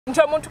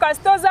nti omuntu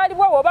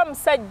kasitozaalibwa oba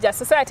musajja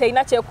society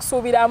erina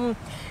kyekusuubiramu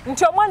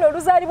nti omwana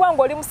oluzaalibwa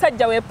ng'oli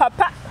musajja we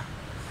papa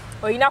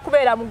olina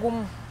kubeera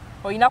mugumu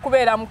olina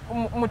kubeera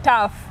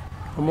mutaafu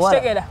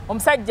kitegera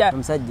omusajja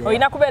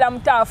olina kubeera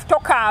mutaafu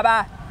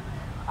tokaaba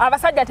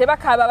abasajja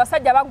tebakaaba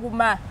abasajja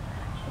baguma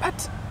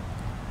but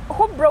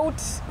who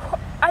brought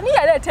ani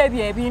yaleeta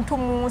ebyo ebintu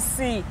mu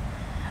nsi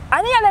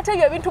ani yaleeta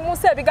ebyo ebintu mu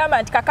nsi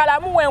ebigamba nti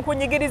Kakalamu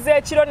wenkunyigiriza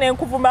ekiro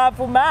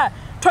n'enkuvumaavuma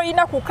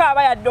toyina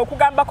kukaaba yadde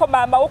okugambako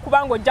maama wo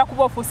kubanga ojja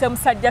kuba ofuuse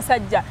musajja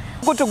sajja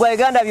Kutu gwa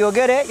Uganda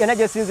byogere yana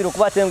gye sinzira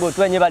okukwata ngo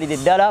twenye balide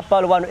ddala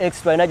Palo 1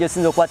 extra yana gye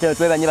sinzira okukwata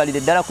twebanye balide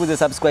ddala kuze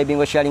subscribing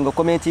ngo sharing ngo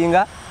commenting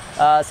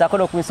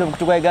sakono kumiso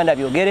kutu gwa Uganda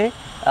byogere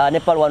ne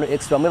Palo 1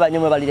 extra mwebanye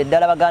mwe balide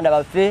ddala baganda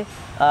baffe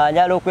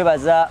nyalo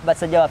okwebaza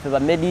basajja baffe ba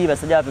Medi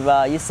basajja baffe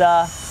ba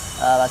Isa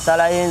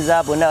basala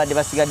Henza bonna badde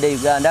basigadde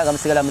Uganda nga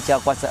musigala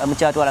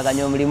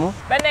mukyatwalaganya omulimu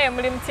banaye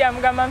mulimu tya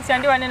mugamba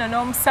msyandi waneno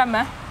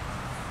n'omusama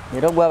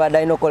Nero gwa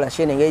badde ino kola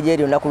shene ngeje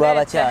eri onaku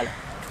lw'abakyala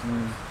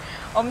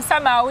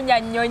omusama awunya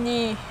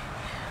nnyonyi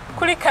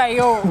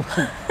kulikayo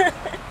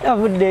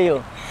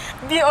yavuddeyo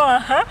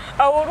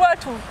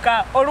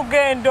olwatuuka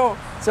olugendo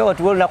so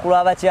watuwa olunaku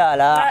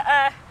lw'abakyala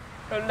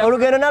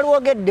olugendo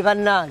nalwogedde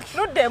bannange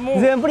luddemu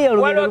nze mpulira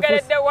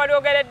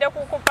walwogeredde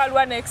ku Palo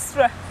 1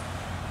 extra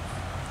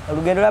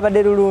olugendo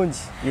lwabadde lulungi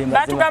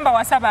batugamba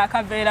wasaba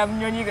akaveera mu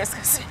nnyonyi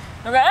gesekese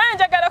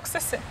njagala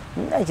kusese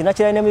kino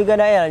kiralina mu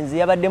Uganda Airlines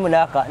yabaddemu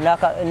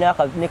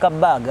ne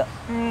kabaaga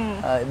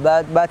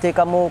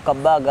bateekamu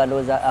kabaaga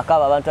ndowooza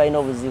akaaba abantu alina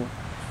obuzibu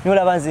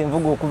nolaba nze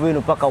envuga okuva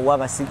eno paka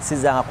wanga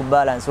sizanga ku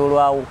balance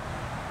olwawo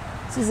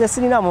size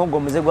sirina muhogo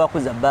muze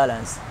gwakuza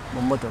balance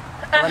mu mmotoka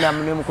abana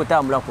mu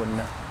kutambula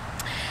kwonna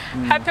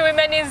Happy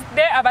Women's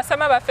Day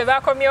abasama baffe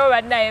bakomyewo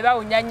bannaye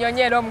bawunya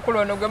nnyonyi era omukulu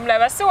ono gwe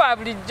mulaba si wa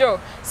bulijjo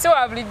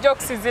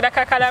okusizira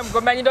Kakalamu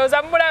gomanyi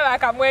ndowooza mulaba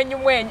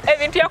akamwenyumwenyu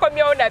ebintu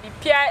yakomyewo na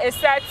bipya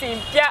esaati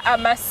mpya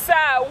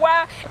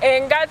amasaawa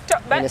engatto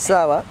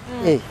esaawa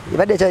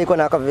ebadde ekyayiko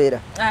n'akaveera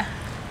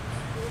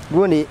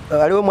gundi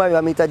aliwo omwami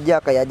bamuyita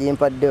Jaka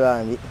yagimpadde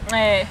bambi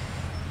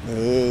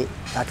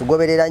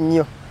atugoberera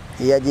nnyo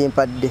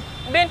yagimpadde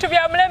bintu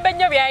bya mulembe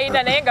nnyo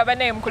byayina naye nga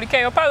banaye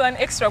mukulikeyo Palo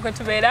 1 extra kwe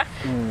tubeera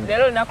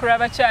leero lunaku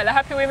lw'abakyala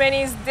Happy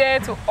Women's Day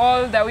to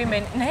all the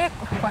women naye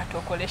kwata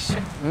okoleshe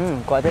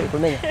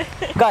kumenya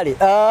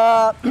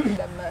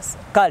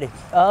kale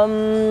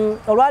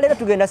olwaleero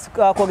tugenda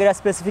kwogera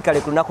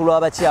specifically ku lunaku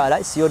lw'abakyala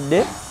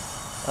isiyodde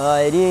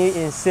eri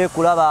ensi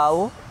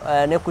ekulabaawo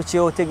ne ku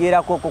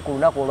kyotegeerako ku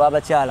lunaku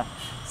olw'abakyala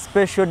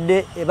special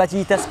day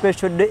bakiyita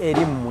special day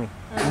eri mmwe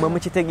mwe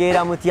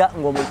mukitegeera mutya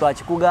ng'omuntu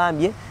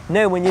akikugambye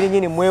naye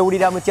mwenyininyini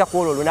mwewulira mutya ku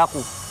olwo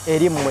lunaku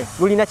eri mmwe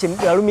lulina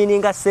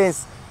lumininga sense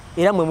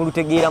era mwe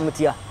mulutegeera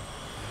mutya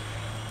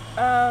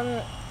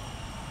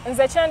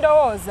nze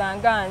kyendowooza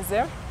nga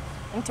nze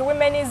nti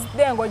Women's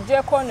Day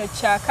ng'oggyeko ono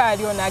kyaka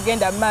ali ono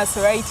agenda mu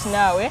maaso right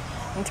nawe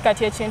nti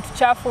kati ekintu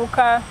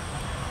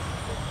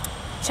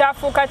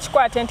kyafuuka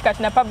kikwate nti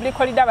kati na public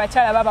holiday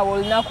abakyala babawa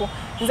olunaku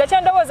nze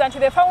kyendowooza nti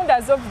the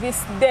founders of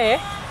this day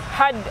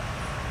had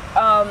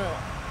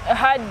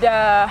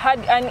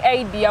an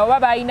idea oba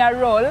balina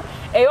role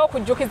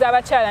ey'okujjukiza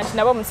abakyala nti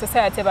nabo mu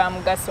society ba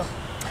mugaso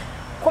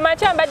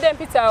kumakya mbadde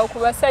mpitaawo ku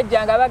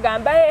basajja nga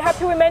bagamba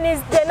Happy Women's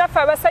Day naffe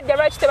abasajja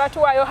lwaki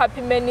tebatuwaayo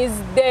Happy Men's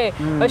Day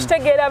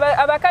okitegeera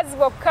abakazi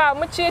bokka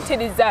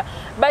mukiyitiriza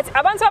but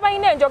abantu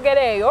abalina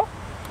enjogera eyo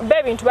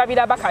b'ebintu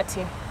babiraba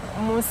kati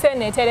mu nsi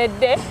eno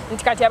eteredde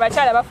nti kati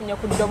abakyala bafunye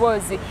ku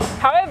ddoboozi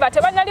however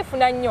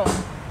tebannalifuna nnyo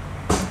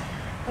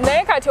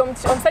naye kati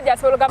omusajja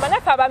asobola ogamba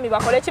naffe abaami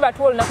bakole ki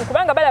batuwa olunaku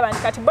kubanga balaba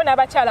nti kati bo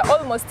n'abakyala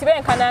almost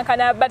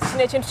benkanankana but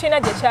kino ekintu kirina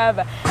gye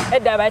kyava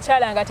edda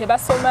abakyala nga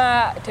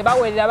tebasoma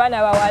tebawerera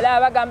baana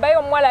bawala bagambayo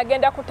omuwala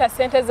agenda kutta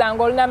ssente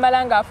zange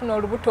olunamala ng'afuna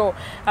olubuto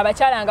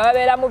abakyala nga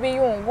babeera mu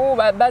biyungu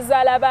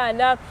bazaala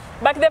baana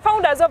but the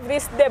founders of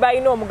this day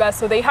balina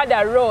omugaso they had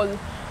a role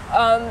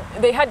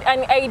they had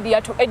an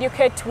idea to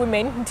educate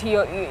women nti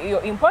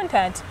you're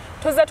important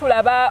tuze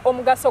tulaba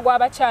omugaso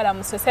gw'abakyala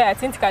mu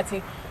society nti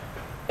kati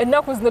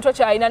ennaku zino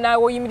tokyalina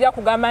naawe oyimirira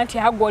kugamba nti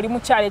agwe oli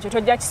mukyala ekyo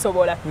tojja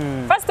kisobola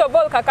first of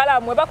all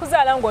Kakalamu mwe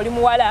bakuzaala ng'oli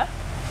muwala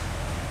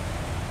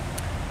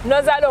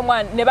nozaala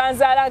omwana ne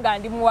banzaala nga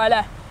ndi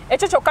muwala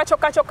ekyo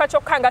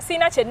kyokka nga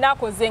siina kye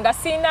naakoze nga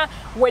siina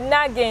we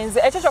naagenze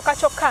ekyo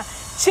kyokka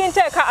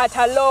kinteeka at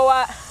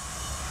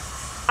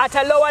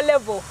a lower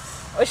level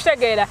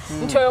okitegeera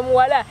nti oyo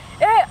muwala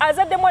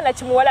azadde mwana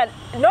kimuwala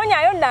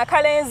noonyayo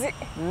naakalenzi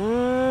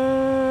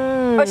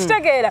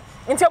okitegeera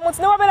nti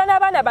omuntu newabeera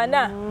n'abaana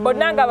bana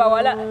bonna nga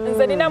bawala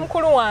nze nina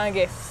mukulu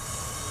wange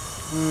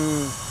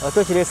ate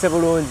okirese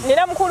bulungi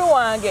nina mukulu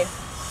wange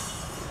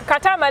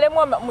kati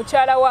amalemu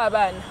mukyala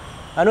w'abaana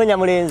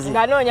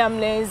ng'anoonya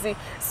mulenzi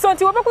so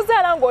nti weba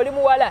kuzaala ng'oli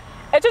muwala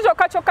ekyo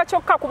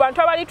kyokka ku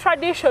bantu abali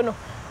traditional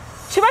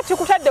kiba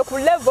kikutadde ku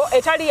level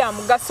etali ya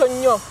mugaso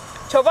nnyo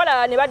kyova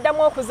olaba ne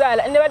baddamu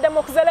okuzaala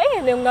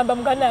ne ngamba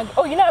muganange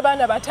oyina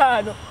abaana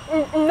 5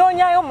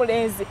 nnoonyayo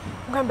omulenzi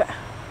ngamba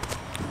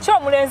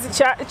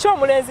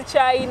kyomulenzi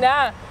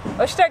kyayina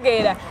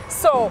okitegeera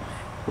so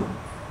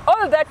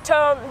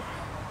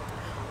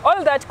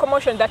all that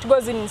commotion that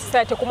goes in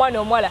society ku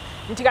mwana omuwala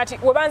nti kati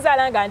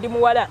webanzaala nga ndi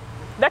muwala,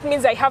 that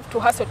means I have to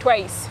hustle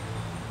twice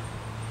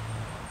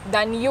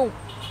than you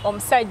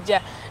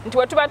omusajja, nti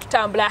wetuba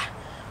tutambula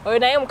oyo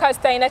naye mukazi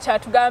talina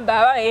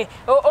kyatugamba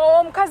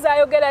omukazi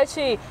ayogera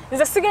ki,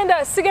 nze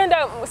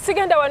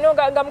sigenda wano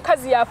nga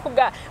mukazi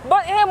yafuga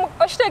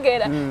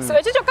okitegeera. So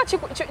ekyo kyokka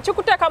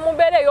kikuteeka mu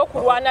mbeera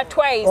ey'okulwana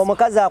twice.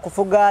 Omukazi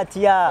akufuga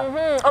atya?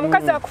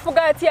 Omukazi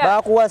akufuga atya?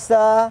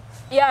 Bakuwasa?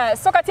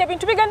 So kati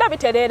ebintu bigenda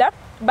bitereera,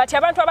 but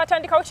abantu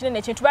abatandikawo kinene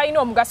ekintu balina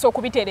omugaso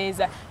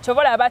okubitereeza.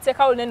 Kyobola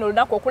abateekawo lunene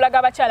olunaku okulaga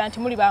abakyala nti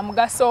muli ba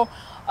mugaso,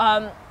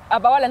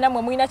 abawala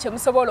nammwe mulina kye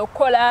musobola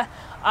okukola,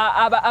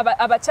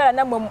 abakyala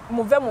nammwe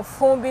muve mu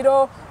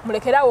ffumbiro,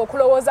 mulekerawo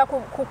okulowooza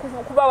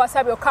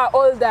kubawasa byokka,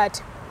 all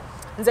that.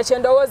 Nze kye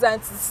ndowooza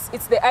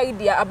it's the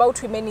idea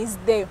about women is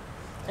there.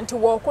 Nti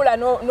wookula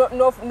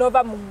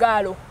nova mu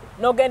gaalo,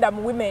 n'ogenda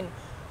mu women,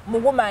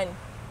 mu woman,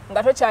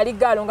 nga tokyali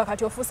gaalo nga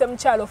kati ofuuse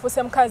mukyalo,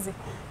 ofuuse mukazi,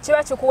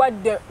 kiba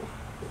kikuwadde,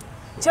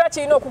 kiba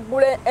kirina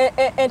okugula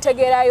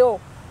entegeerayo.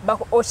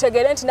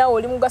 Otegere nti nawe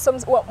oli mugaso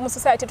mu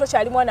society,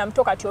 tokyali mwana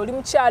muto kati oli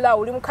mukyala,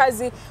 oli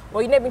mukazi,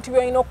 olina ebintu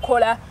byolina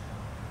okukola.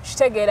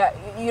 Kitegeera,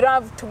 you don't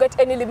have to get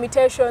any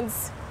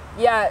limitations.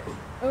 Yeah,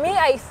 me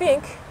I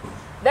think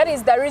that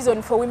is the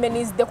reason for women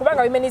is the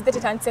kubanga women is the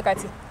tetandise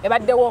kati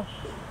ebaddewo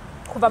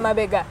kuva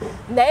mabega.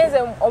 Naye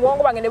nze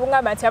obwongo bwange ne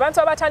bungamba nti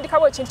abantu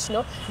abatandikawo ekintu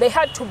kino, they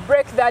had to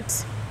break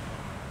that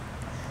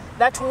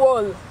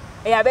wall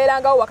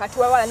eyabeerangawo wakati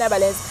w'abawala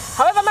n'abalenzi.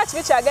 However much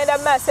bikyagenda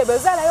mu maaso ebyo,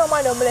 ozaalayo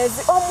omwana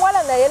omulenzi,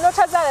 omuwala naye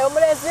n'otazaalayo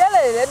omulenzi,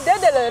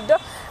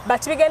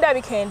 but bigenda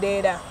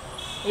bikendeera.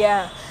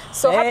 Yeah.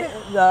 So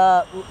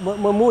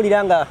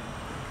muwulira nga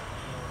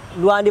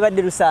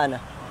lwandibadde lusaana,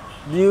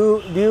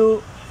 do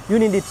you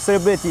need to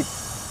celebrate it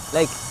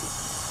like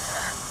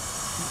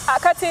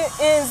kati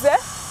nze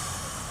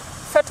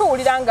ffe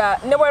tuwulira nga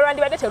ne bwe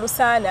lwandibadde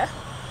telusaana,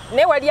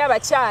 naye wali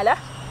abakyala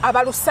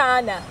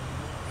abalusaana.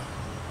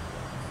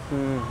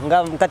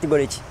 Nga mu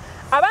category ki?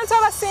 Abantu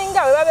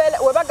abasinga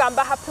we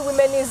bagamba Happy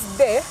Women's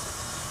Day,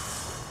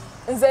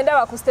 nze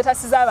ndaba ku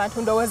status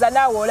z'abantu, ndowooza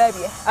naawe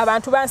olabye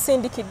abantu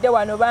bansindikidde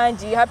wano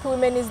bangi. Happy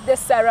Women's Day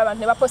Sarah, abantu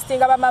ne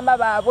bapostinga bamama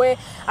baabwe,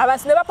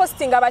 abantu ne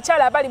bapostinga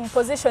abakyala abali mu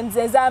positions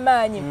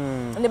ez'amaanyi,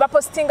 ne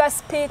bapostinga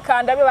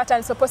speaker, ndabye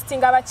batandise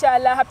postinga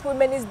abakyala Happy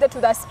Women's Day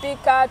to the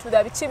speaker, to the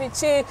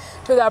biki,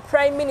 to the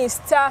prime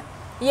minister.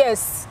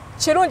 Yes,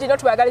 kirungi nnyo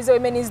tubagalize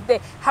Women's Day.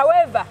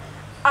 However,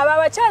 abo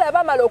abakyala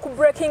abamala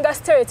okubreakinga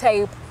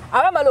stereotype,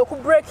 abamala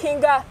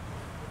okubreakinga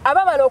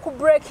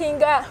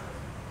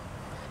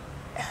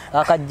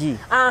akaji,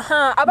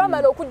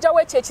 abamala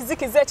okujjawo ekyo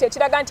ekizikiza ekyo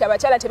ekiraga nti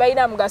abakyala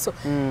tebalina mugaso.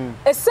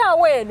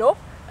 Essaawa eno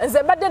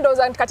nze mbadde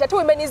ndowooza nti kati ate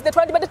Women's Day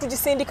twandibadde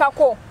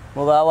tugisindikako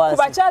ku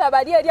bakyala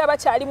bali eri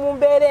abakyali mu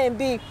mbeera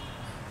embi.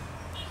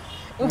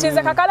 Nti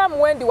nze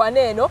Kakalamu wendi wano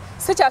eno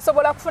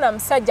sikyasobola kufuna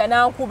musajja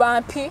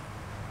n'ankuba mpi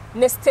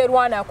ne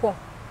siterwanako,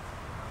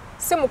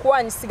 si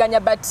mukuwanyisiganya,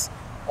 but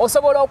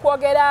osobola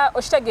okwogera,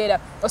 okitegeera,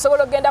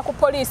 osobola okgenda ku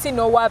poliisi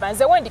n'owaaba.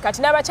 Nze wendi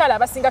kati n'abakyala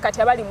abasinga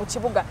kati abali mu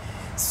kibuga.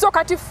 So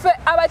kati ffe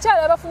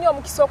abakyala abafunye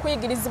omukisa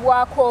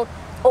okuyigirizibwako,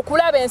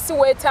 okulaba ensi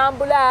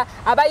weetambula,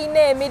 abalina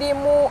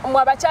emirimu, mu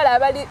abakyala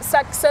abali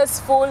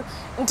successful,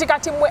 nti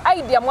kati mwe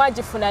idea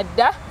mwagifuna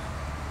dda,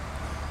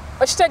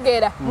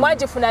 okitegeera,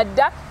 mwagifuna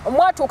dda,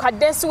 mwatuuka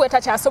dda ensi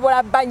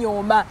weetakyasobola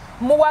banyooma,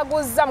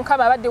 muwaguzza,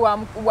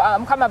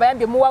 Mukama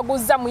bayambye,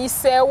 muwaguzza,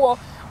 muyiseewo,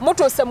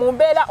 mutuuse mu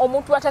mbeera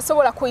omuntu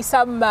atasobola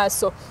kuyisa mu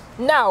maaso.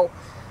 Now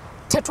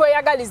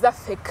tetweyagaliza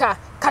ffeka,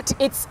 kati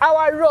it's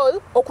our role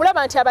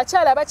okulaba nti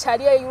abakyala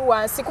abakyali eyo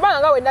wansi, kubanga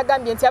nga we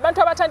nagambye nti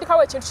abantu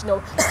abatandikawo ekintu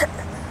kino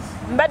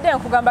mbadde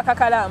nkugamba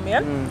Kakalamu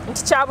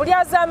nti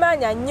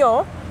kyabulyazaamaanya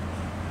nnyo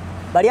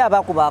bali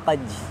abakuba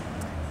akajji.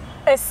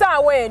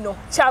 Essaawa eno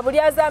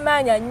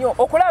kyabulyazaamaanya nnyo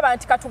okulaba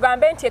nti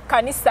katugambe nti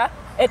ekkanisa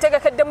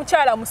etegekedde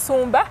mukyala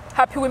musumba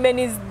Happy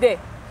Women's Day,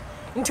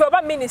 nti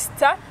oba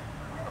minisita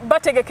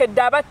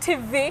bategekedde aba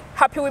TV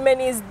Happy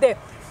Women's Day.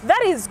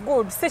 That is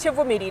good,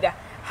 sikivumirira.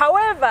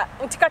 However,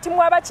 nti kati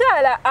mu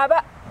abakyala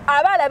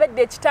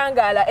abalabedde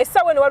ekitangaala,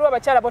 essaawa eno waliwo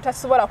abakyala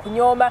botasobola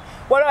kunyooma,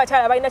 waliwo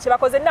abakyala balina kye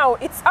bakoze. Now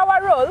it's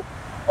our role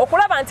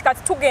okulaba nti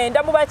kati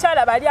tugenda mu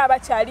bakyala bali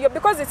abakyaliyo,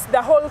 because it's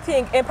the whole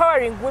thing,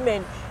 empowering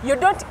women. You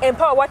don't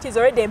empower what is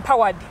already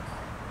empowered.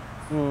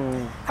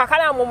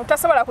 Kakalamu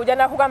mutasobola kujja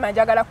nakugamba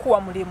njagala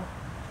kuwa mulimu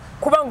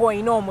kubanga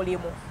olina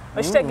omulimu,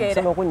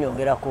 okitegeera.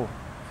 Okunyongerako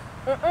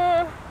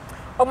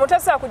omuntu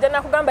asobola kujja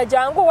nakugamba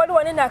jangu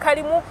waliwo nene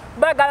akalimu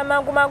baagala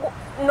mangu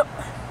no.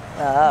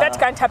 That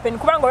can't happen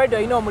kubanga already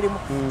olina omulimu.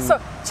 So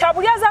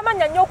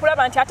kyabulyazaamaanya nnyo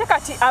okulaba nti ate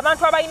kati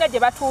abantu abalina gye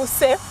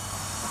batuuse,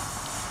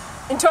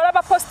 nti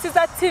olaba posti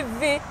za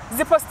TV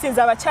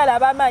zipostinza abakyala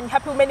ab'amaanyi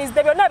Happy Women's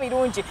Day, byonna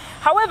birungi.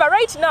 However,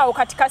 right now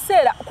kati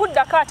kaseera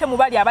kuddako ate mu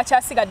bali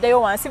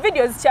abakyasigaddeyo wansi,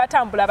 video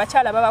zikyatambula,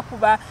 abakyala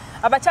babakuba,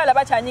 abakyala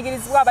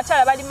bakyanyigirizibwa,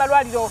 abakyala bali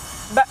malwaliro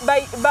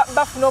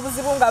bafuna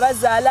obuzibu nga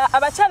bazaala,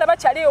 abakyala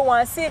bakyaliyo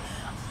wansi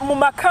mu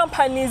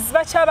companies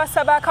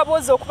bakyabasaba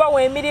akaboozi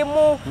okubawa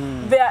emirimu,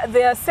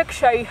 they are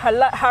sexually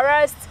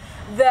harassed.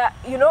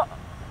 you know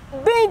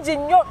bingi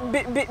nnyo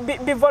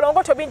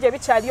bivolongoto bingi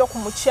ebikyaliyo ku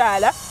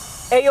mukyala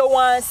eyo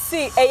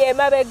wansi eyo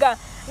emabega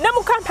ne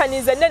mu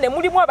companies ennene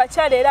mulimu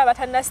abakyala era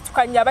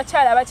abatannasitukanya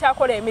abakyala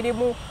abakyakola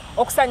emirimu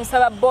okusanyusa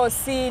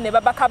babboosi ne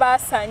babaka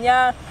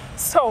baasanya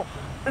so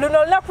luno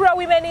olunaku lwa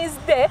Women's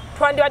Day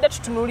twandibadde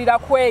tutunuulira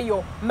ku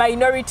eyo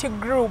minority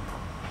group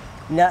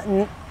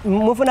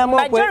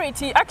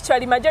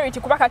majority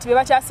kuba kati be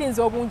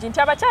bakyasinze obungi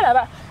nti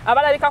abakyala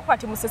abalabikako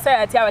kati mu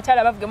society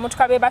abakyala bavuga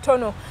emmotoka be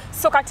batono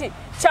so kati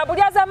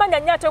kyabulyaza amanya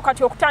nnyo ate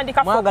kati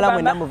okutandika mwagala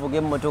mwena muvuga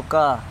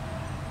emmotoka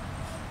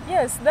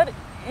yes that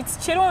it's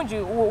kirungi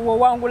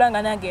wowangula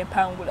nga nange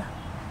empangula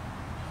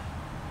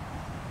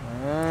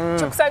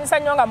kikusanyusa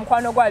nnyo nga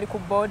mukwano gwali ku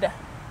booda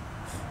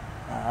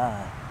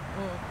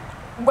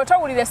gwe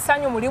towulira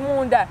essanyu muli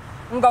munda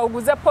nga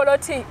oguze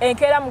poloti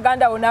enkeera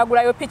muganda wo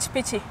n'agulayo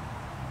pikipiki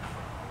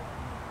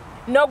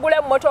n'ogula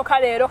emmotoka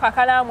leero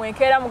Kakalamu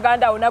enkeera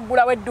muganda wo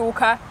n'aggulawo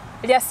edduuka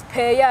lya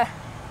sipeeya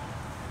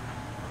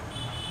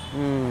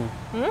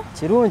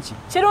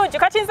kirungi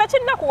kati nze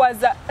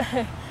kinnakuwaza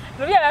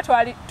luli era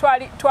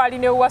twali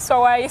ne wasa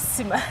wa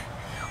Isima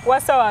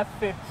wasa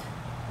waffe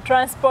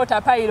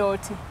transporter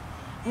pilot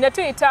ne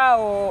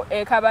tuyitaawo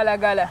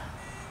Kabalagala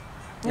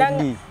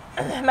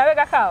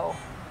mabega kaawo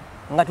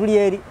nga tuli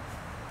eri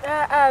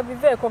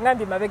biveeko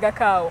ngambye mabega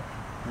kaawo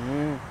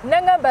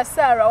nangamba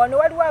Sarah wano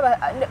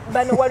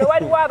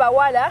waliwo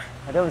abawala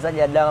ate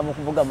omusajja addanga mu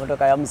kuvuga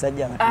motoka ya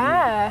musajja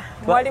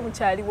mwali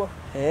mukyaliwo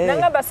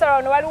nangamba Sarah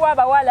wano waliwo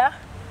abawala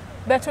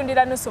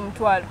betundira nusu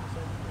mutwalo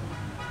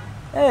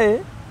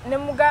ne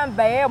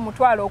mugamba ye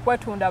omutwalo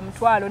okwetunda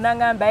mutwalo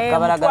nangamba ye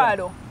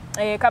mutwalo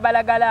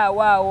Kabalagala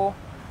awaawo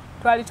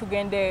twali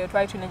tugenda eyo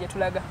twali tulina gye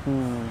tulaga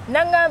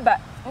nangamba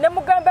ne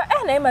mugamba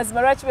naye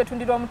mazima lwaki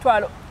betundira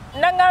omutwalo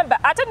nangamba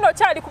ate nno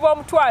kyali kuba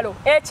omutwalo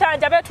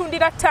ekyanja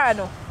betundira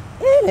 5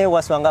 naye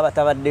waswanga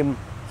batabaddemu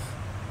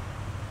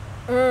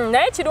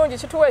naye kirungi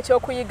kituwa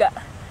ekyokuyiga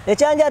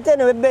ekyanja ate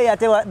ne bebbeeyi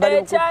ate bali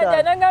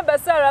ekyanja nangamba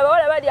Sarah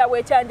abawala bali awo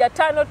ekyanja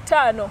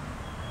 5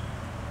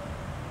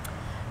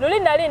 luli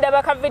nali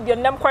ndaba ka video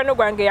namukwano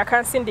gwange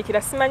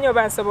yakansindikira simanyi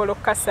oba nsobola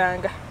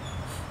okukasanga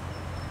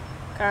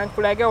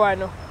kankulage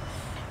wano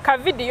ka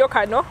video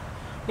kano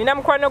nina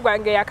mukwano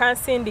gwange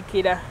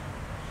yakansindikira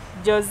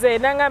Jose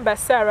nangamba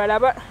Sarah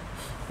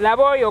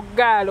laba oyo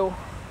gaalo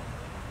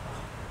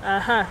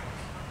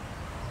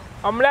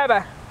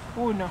omulaba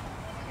uno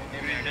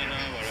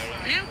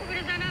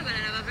nekubiriza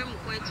n'abalala bave mu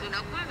kwetunda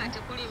kubanga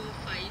tekuli mu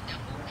faida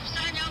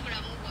kusanya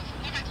obulamu bwaffe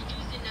nakati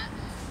juzi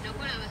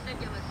nakola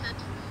abasajja 3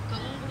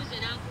 kamunguluze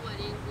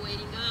nankubala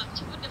engweri nga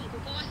kivudde mu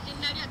kukowa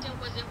sinnali ate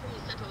nkoze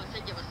 13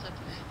 abasajja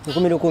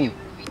 3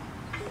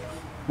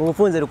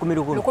 mubufunze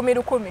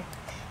 10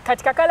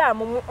 kati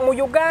Kakalamu mu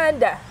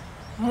Uganda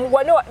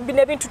wano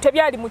bino ebintu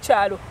tebyali mu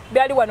kyalo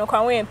byali wano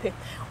Kawempe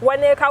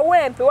wane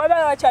Kawempe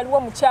wabala wakyaliwo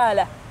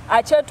mukyala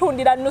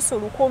akyetundira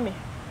nusu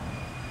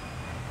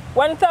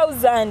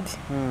 1000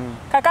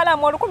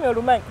 Kakalamu 1000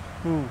 olumanyi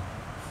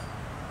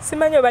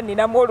simanyi oba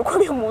ninamu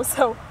 1000 mu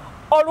nsawo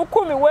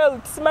 1000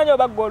 wealth simanyi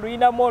oba gwe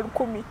oluyinamu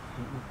 1000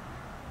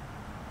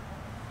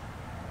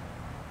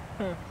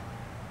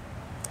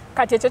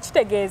 kati ekyo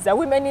kitegeeza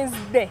Women's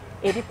Day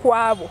eri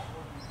kwabo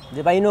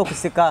gye balina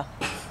okusika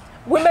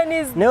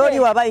Women's Day naye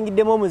oliwo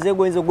abayingiddemu omuze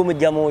gwenza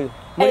ogw'omujja mwoyo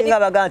mulinga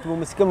abagaa nti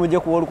mumusike mujje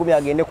kuwa 1000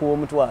 agende kuwa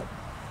omutwalo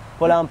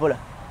mpola mpola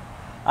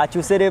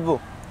akyuse levo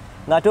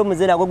ng'ate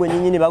omuze nagwo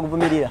gwennyinnyini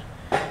baguvumirira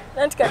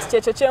nanti kati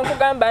kyekyo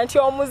kyenkugamba nti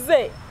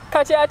omuze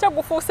kati ate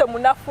gufuuse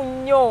munafu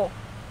nnyo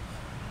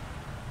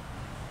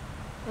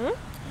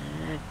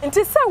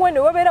nti saawa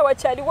newabeera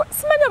wakyaliwo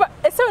simanyi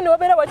esaawa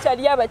newabeera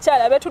wakyaliyo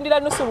abakyala betundira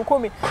nusu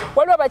 1000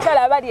 waliwo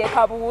abakyala abali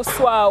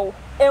ekabuuswawo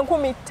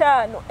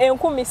 5000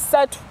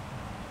 3000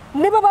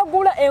 ne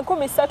babagula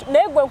 3000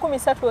 naye gwe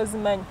 3000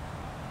 ozimanyi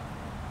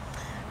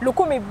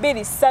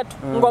 203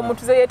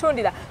 ng'omuntu ze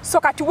yetundira so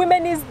kati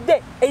Women's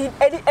Day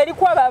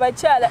erikwaba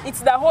abakyala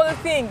it's the whole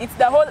thing it's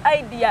the whole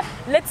idea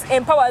let's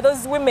empower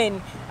those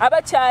women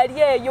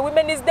abakyali eyo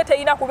Women's Day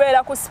teyina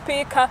kubeera ku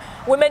speaker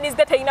Women's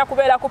Day teyina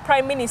kubeera ku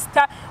prime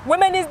minister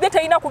Women's Day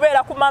teyina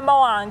kubeera ku mama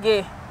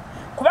wange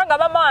kubanga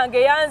mama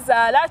wange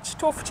yanzaala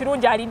kituufu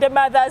kirungi alinde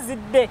Mother's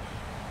Day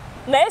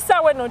naye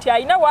saawa eno nti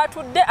alina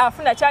waatudde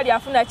afuna kyali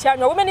afuna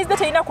kyanywa Women's Day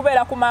teyina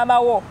kubeera ku maama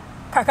wo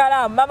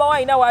Kakalamu mama wa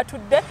alina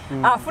waatudde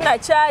afuna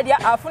kyalya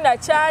afuna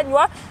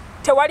kyanywa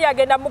tewali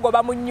agenda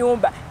mugoba mu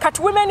nnyumba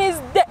kati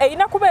Women's Day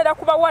erina kubeera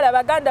ku bawala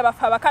baganda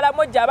baffe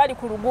Abakalamojja abali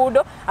ku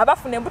luguudo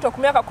abafuna embuto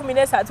ku myaka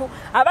 13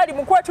 abali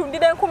mu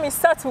kwetundira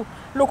 3000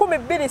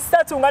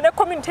 203 nga ne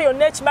community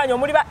yonna ekimanyi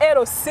omuli ba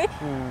LC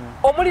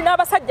omuli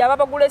n'abasajja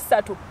ababagula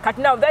 3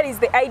 kati now that is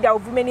the idea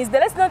of Women's Day.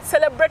 Let's not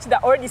celebrate the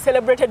already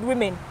celebrated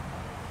women.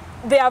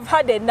 They have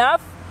had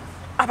enough.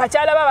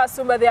 Abakyala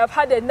babasumba, they have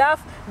had enough.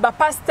 Ba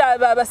pastor,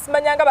 ba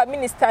simanyanga, ba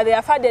minister, they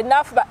have had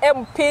enough. Ba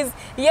MPs,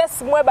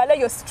 yes, mwebale,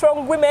 you're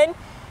strong women.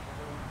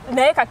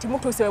 Naye kati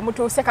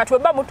mutuse kati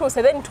weba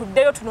mutuse then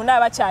tuddeyo tunona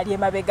abakyali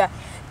emabega.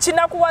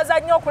 Kinakuwaza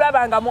nnyo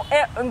okulaba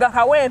nga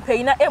Kawempe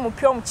ina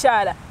MP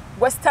omukyala.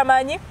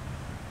 Gwesitamanyi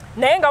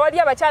naye nga wali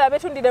abakyala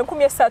betundire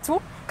 1300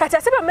 kati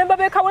ate bamemba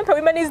b'ekawempe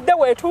Women's Day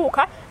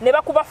wetuuka ne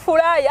bakuba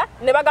fulaya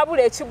ne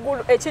bagabula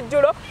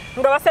ekijjulo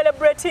nga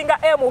baselebratinga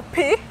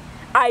MP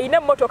ayina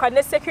emmotoka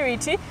ne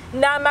security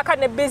n'amaka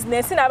ne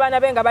business n'abaana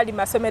be nga bali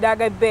masomero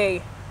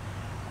ag'ebbeeyi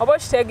oba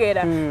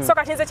okitegeera so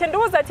kati nze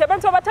kyendowooza nti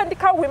abantu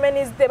abatandika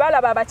Women's Day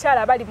balaba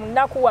abakyala bali mu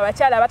nnaku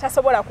abakyala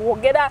abatasobola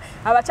kwogera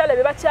abakyala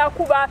be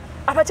bakyakuba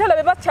abakyala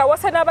be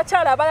bakyawasa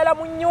n'abakyala abalala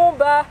mu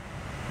nnyumba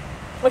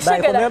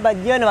omusajja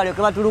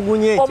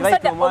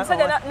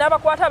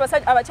n'abakwata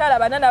abakyala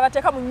banana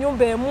abateeka mu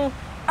nnyumba emu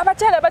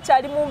abakyala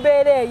bakyali mu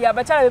mbeera eyo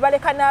abakyala be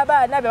baleka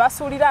n'abaana be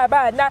basuulira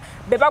abaana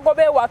be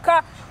bagoba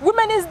ewaka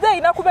Women's Day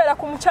inakubeera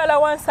ku mukyala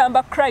wa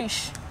Nsamba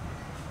Crash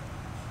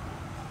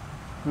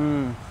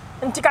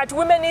nti kati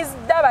Women's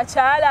Day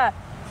abakyala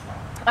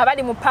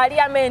abali mu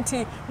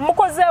parliament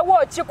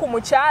mukozeewo ki ku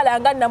mukyala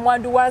nga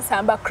Namwandu wa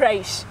Nsamba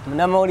Crash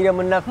munnamawulire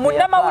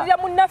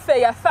munnaffe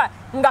yafa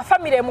nga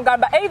famire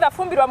emugamba either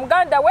fumbirwa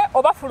muganda we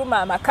oba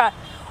fuluma amaka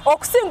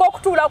okusinga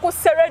okutuula ku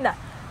Serena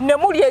ne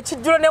muli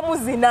ekijjulo ne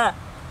muzina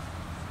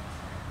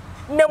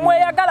ne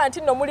mweyagala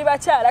nti nno muli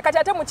bakyala kati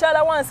ate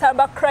mukyala wa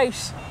Nsamba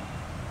Crash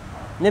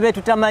ne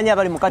betutamanya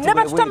abali mu category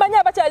ne betutamanya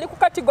abakyali ku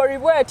category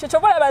bwetyo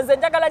kyobola banze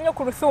njagala nnyo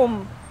ku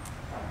Rusumu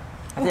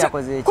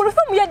ku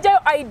Rusumu yajjayo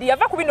idea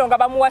ava ku bino nga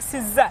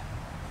bamuwasizza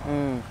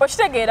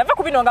okitegeera ava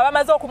ku bino nga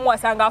bamaze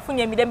okumuwasa nga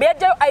afunye emirembe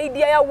yajjayo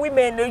idea ya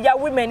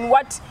women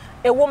what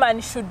a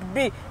woman should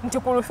be nti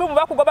ku Rusumu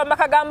bakugoba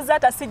maka ga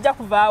muzaata sijja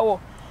kuvaawo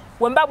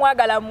wemba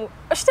mwagala mu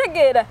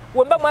okitegeera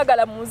wemba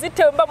mwagala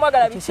muzite wemba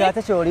mwagala biki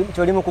ate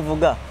kyoli mu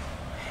kuvuga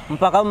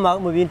mpaka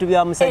mu bintu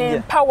bya musajja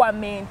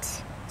empowerment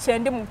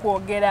kyendi mu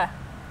kwogera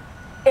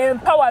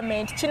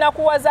empowerment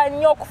kinakuwaza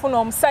nnyo okufuna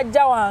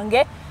omusajja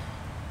wange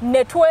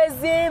ne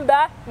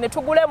twezimba ne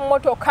tugula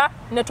emmotoka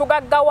ne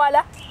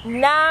tugaggawala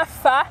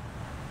n'afa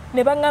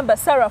ne baŋŋamba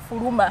Sarah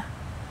Fuluma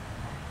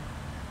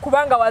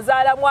kubanga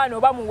wazaala mwana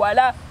oba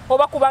muwala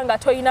oba kubanga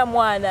toyina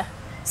mwana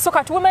so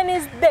kati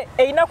Women's Day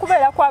erina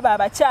kubeera kwabo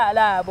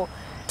abakyala abo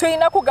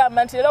tulina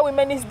kugamba nti leero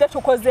Women's Day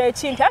tukoze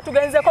eki nti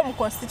tugenzeeko mu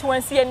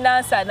constituency y'e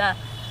Nansana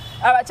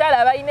abakyala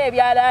abalina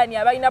ebyalaani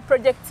abalina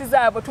projekiti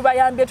zaabo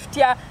tubayambye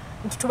tutya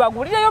nti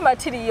tubagulireyo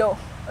matiriyo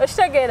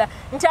okitegeera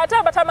nti ate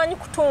abatamanyi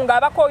kutunga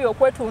abakooye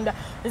okwetunda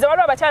nze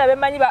waliwo abakyala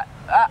bemanyi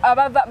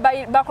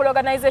bakola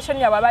organization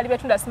yaabwe abaali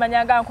betunda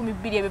simanyanga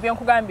 2,000 ebyo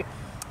byenkugambye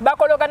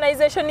bakola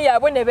organization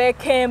yaabwe ne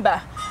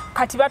beekemba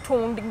kati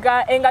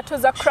batunga engato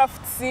za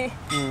crafts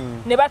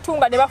ne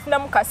batunga ne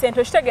bafunamu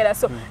kasente okitegeera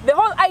so the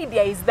whole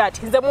idea is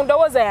that nze mu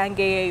ndowooza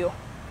yange eyo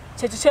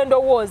kyekyo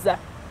kyendowooza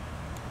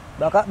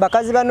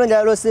bakazi bano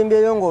njala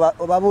osimbyeyo ngo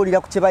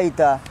obabuulira ku kye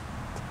bayita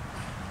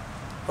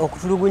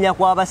okutulugunya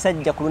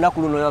kw'abasajja ku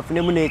lunaku luno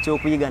bafunemu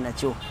n'ekyokuyiga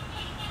nakyo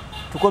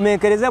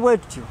tukomenkereze bwe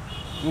tutyo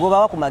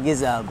ng'obawa ku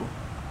magezi ago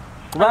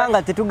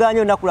kubanga tetuganye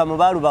olunaku lwamu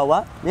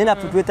baalubawa naye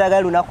naffe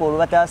twetaaga lunaku olwo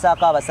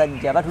bataasaako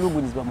abasajja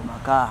batulugunyizibwa mu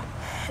maka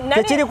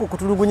tekiri ku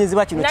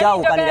kutulugunyizibwa kino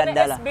kyawukanira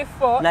ddala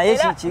naye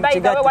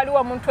waliwo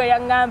omuntu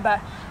eyaŋŋamba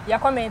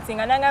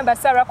yakomentinga n'aŋŋamba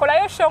Sarah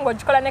kolayo show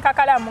ng'ogikola ne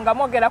Kakalamu nga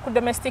mwogera ku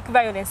domestic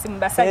violence mu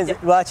basajja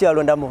lwaki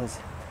yalonda muzi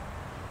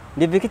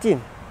ndi victim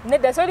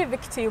nedda soli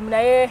victim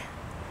naye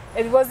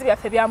ebibozi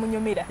byaffe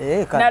byamunyumira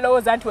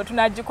nalowooza nti we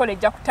tunagikola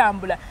ejja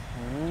kutambula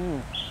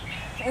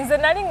nze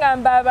nali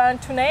ngamba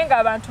abantu naye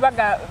ng'abantu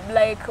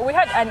like we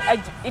had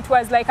it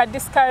was like a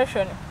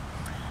discussion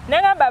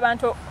naye ngamba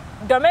abantu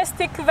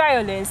domestic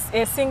violence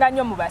esinga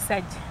nnyo mu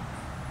basajja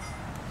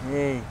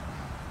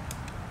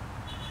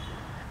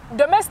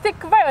domestic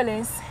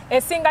violence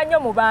esinga nnyo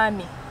mu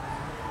baami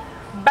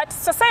but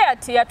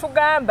society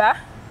yatugamba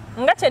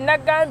nga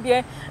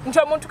kyenagambye nti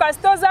omuntu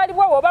kasita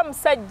ozaalibwa oba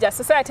musajja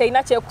society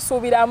erina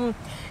kyekusuubiramu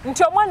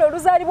nti omwana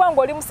oluzaalibwa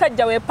ng'oli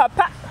musajja we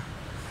papa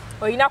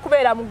olina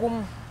kubeera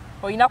mugumu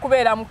olina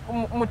kubeera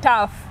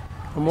mutaafu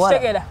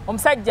kitegeera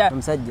omusajja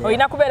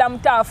olina kubeera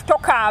mutaafu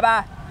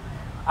tokaaba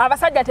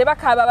abasajja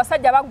tebakaaba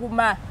abasajja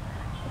baguma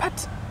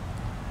but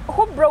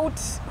who brought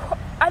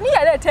ani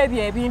yaleeta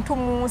ebyo ebintu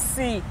mu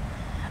nsi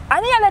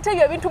ani yaleeta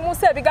ebyo ebintu mu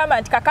nsi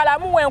ebigamba nti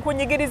Kakalamu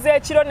wenkunyigiriza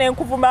ekiro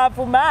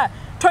n'enkuvumaavuma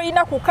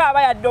toyina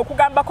kukaaba yadde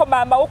okugambako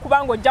maama wo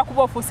kubanga ojja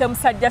kuba ofuuse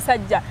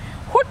musajjasajja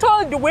who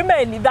told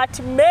women that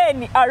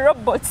men are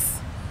robots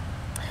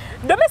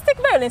domestic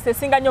violence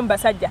esinga nnyo mu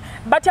basajja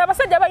but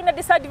abasajja balina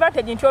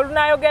disadvantage nti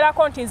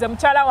olunaayogerako nti nze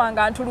mukyala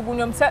wange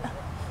antulugunya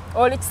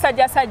oli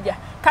kisajjasajja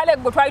kale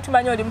gwe twali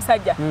tumanyi oli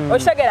musajja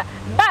okitegeera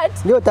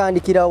but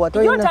yotandikira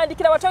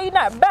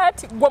watoyina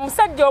but gwe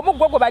musajja omu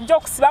gwe bajja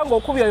okusiba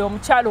ng'okubya oyo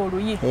omukyala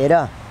oluyi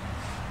era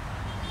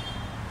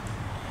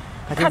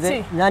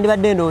kati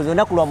nandibadde ndowooza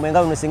olunaku lwammwe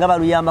nga luno singa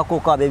baluyambako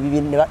okaba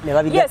ebibi ne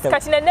babigatta yes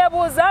kati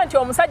neneebuuza nti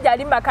omusajja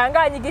ali maka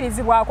nga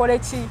anyigirizibwa akole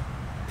ki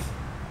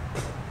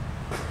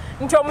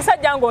nti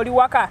omusajja ng'oli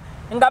waka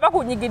nga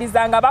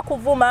bakunyigiriza nga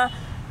bakuvuma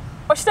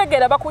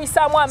okitegeera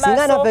bakuyisaamu amaaso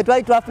singa naffe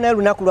twali twafunayo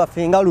lunaku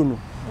lwaffe nga luno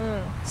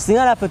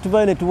singa naffe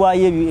tuvayo ne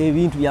tuwaayo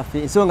ebintu byaffe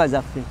ensonga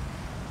zaffe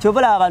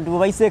kyobola abantu bwe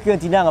bayiseekeyo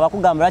nti nanga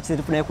bakugamba lwaki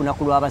tetufunayo ku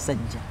lunaku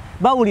lw'abasajja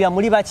bawulira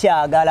muli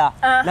bakyagala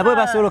nabo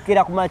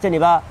basolokera ku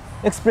makya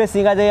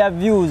expressing their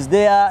views,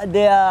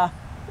 their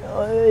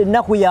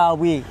naku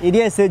yaabwe eri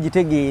ensi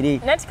egitegeere.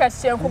 Nati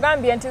kati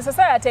kyenkugambye nti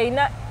society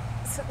ina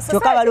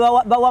kyokka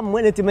baliwo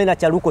bawammwe ne timena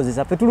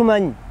kyalukozesa ffe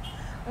tulumanyi.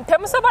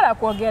 Temusobola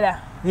kwogera.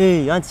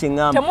 Anti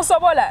kyeŋŋamba.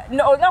 Temusobola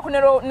olunaku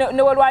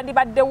ne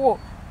welwandibaddewo.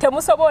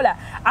 Temusobola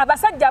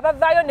abasajja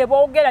abavaayo ne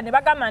boogera ne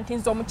bagamba nti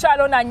nze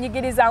omukyalo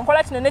n'anyigiriza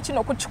nkola kino ne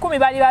kino ku 10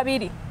 bali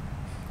babiri.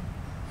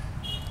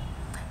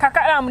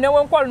 Kakalamu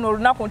newenkwalo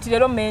n'olunaku nti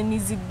leero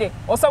meenizidde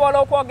osobola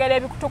okwogera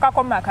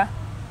ebikutukako maka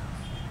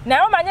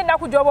naye omanye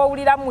ennaku gy'oba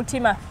owulira mu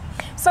mutima.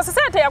 So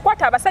society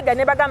yakwata abasajja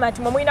ne bagamba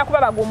nti muyina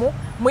kuba bagumu,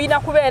 muyina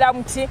kubeera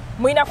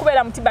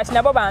muti bati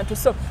nabo bantu.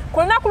 So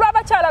ku lunaku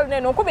lw'abakyala luno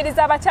eno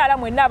nkubiriza abakyala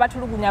mwenna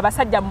abatulugunya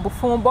abasajja mu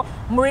bufumbo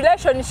mu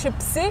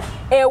relationships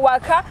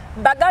ewaka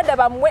baganda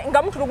bamwe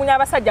nga mutulugunya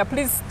abasajja,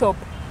 please stop.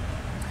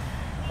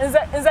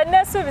 Nze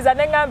neesuubiza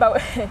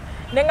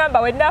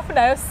neŋŋamba we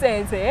nnaafunayo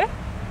ssente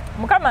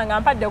mukama nga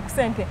mpadde ku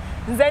ssente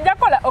nze nja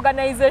kola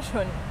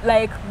organization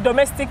like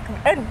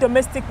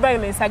domestic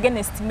violence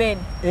against men.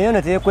 Eyo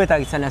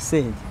netekwetagisa na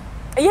ssente.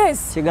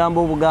 Yes.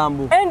 Kigambo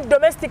obugambo. And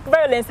domestic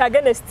violence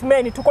against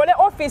men. Tukole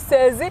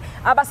offices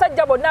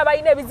abasajja bonna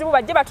abalina ebizibu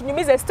bajje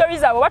batunyumize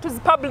stories abo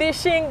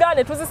batuzipublishinga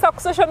ne tuzisa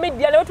ku social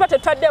media ne wetuba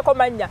tetwaddeko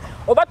mannya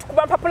oba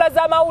tukuba mpapula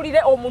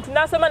z'amawulire omuntu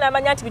n'asoma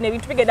n'amanya nti bino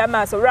ebintu bigenda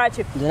maaso.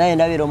 Lwaki? Nze naye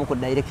ndabeera omu ku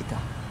director.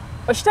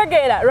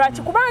 Okitegeera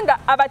lwaki? Kubanga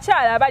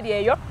abakyala abali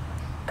eyo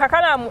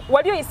Kakalamu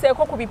wali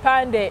oyiseeko ku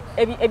bipande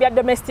ebya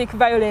domestic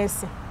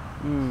violence.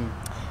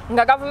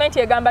 Nga government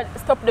egamba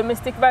stop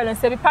domestic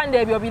violence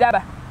ebipande ebyo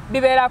biraba.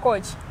 Bibeerako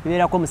ki?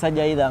 Bibeerako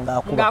omusajja either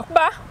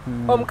ng'akuba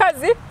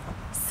omukazi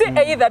si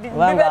either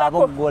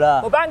bibeerako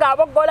obanga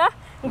aboggola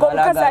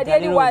ng'omukazi ali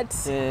eri what?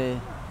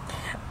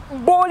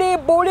 Buli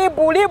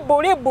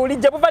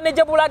gye buva ne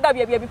gye bulaga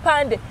bye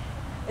bipande.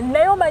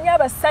 Naye omanyi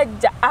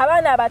abasajja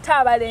abaana abato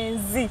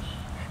abalenzi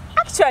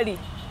actually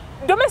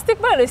domestic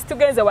violence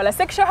tugenze wala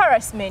sexual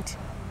harassment.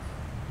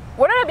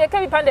 Olalabyeko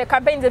ebipande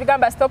campaigns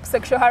ebigamba stop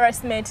sexual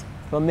harassment.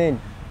 For men.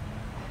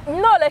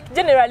 No, like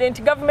generally in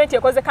government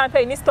ekoze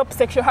campaign stop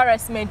sexual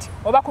harassment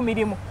oba ku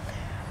mirimu.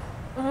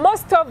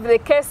 Most of the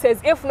cases,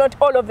 if not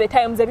all of the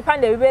times,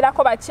 ebipande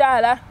bibeerako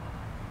bakyala.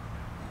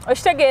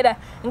 Okitegeera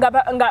nga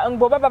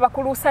boba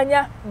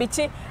babakulusanya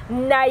biki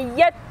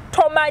naye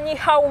tomanyi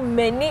how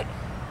many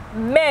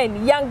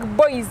men, young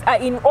boys are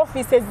in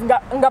offices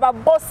nga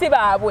babossi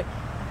baabwe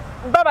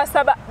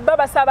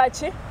babasaba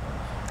ki?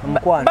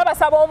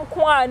 Babasaba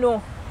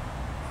omukwano.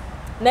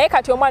 Naye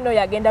kati omwana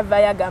oyo agenda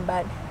vayo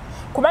agambani.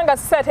 Kubanga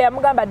society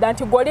yamugamba dda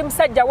nti gw'oli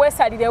musajja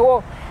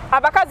weesalirewo.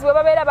 Abakazi bwe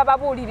babeera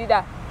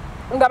bababuulirira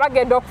nga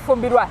bagenda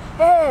okufumbirwa.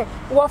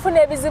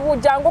 Wafuna ebizibu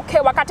janguke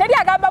ewaka. Teri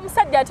agamba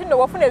musajja nti nno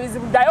wafuna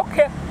ebizibu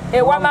ddayoke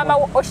ewa maama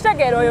wo.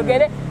 Okitegeera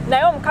oyogere.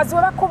 Naye omukazi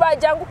we bakuba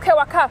janguke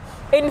ewaka.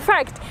 In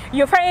fact,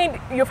 you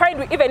find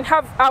we even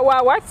have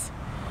our what?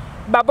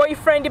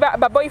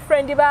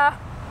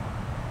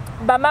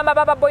 Bamama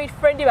baba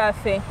boyfriend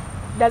baffe.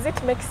 Does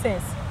it make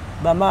sense?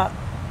 Mama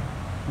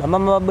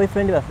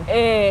boyfriend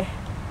baffe?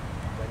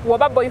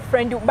 Woba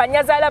boyfriend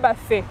banyazaala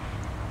baffe.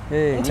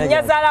 Nti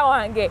nyazaala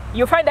wange.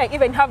 You find I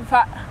even have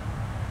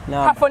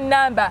her phone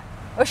number.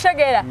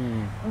 Oshagera.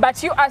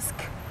 But you ask,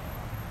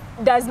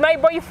 does my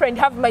boyfriend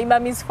have my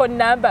mommy's phone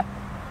number?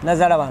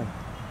 Nazaala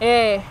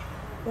wange.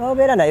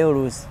 Obeera naye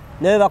oluusi.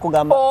 Naye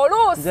bakugamba.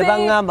 Oluusi. Nze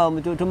bangamba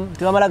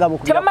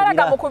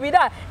tebamalaga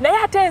mukubira. Naye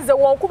ate nze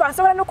wonkuba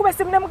nsobola n'okuba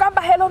essimu ne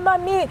mugamba hello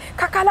mami,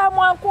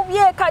 Kakalamu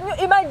ankubye, can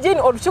you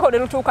imagine olukiiko ne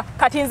lutuuka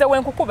kati nze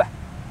wenkukuba.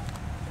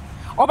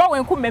 Oba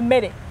wenkume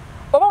emmere.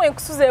 Oba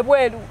wenkusuza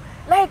ebweru.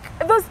 Like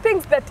those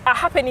things that are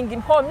happening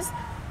in homes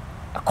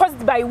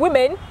caused by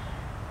women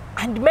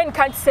and men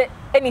can't say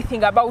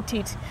anything about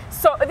it.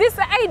 So this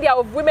idea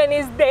of women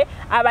is there.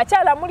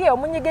 Abakyala muli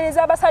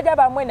omunyigiriza abasajja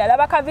bamwe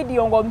nalaba ka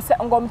video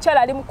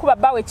ng'omukyala ali mukuba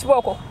Baawe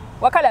ekiboko.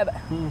 Wakalaba?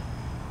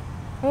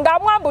 Nga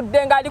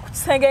mwambudde ng'ali ku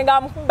kisenge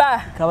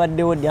ng'amukuba.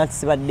 Kabaddewo ddi anti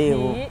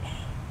sibaddeewo.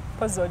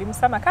 Pozo oli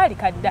musama kali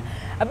kadda.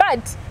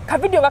 But ka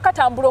video nga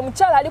katambula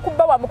omukyala ali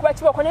kubba wamukuba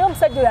kiboko naye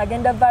omusajja oyo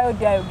agenda vaayo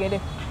ddi ayogere.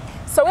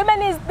 So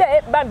women is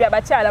there bambi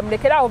abakyala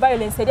mulekerawo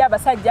violence eri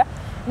abasajja.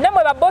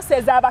 Nemwe ba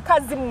bosses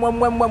abakazi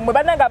mwe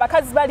bananga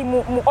abakazi bali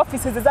mu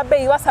offices za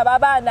beyi basaba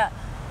abaana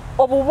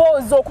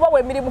obubozo okubawa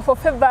emirimu for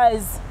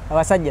favors.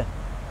 Abasajja?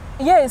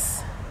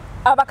 Yes.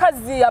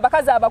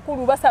 Abakazi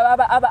abakulu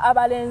basaba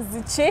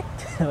abalenzi ki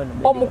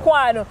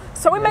omukwano.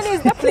 So women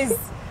is there please.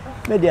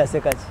 Media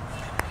sekati.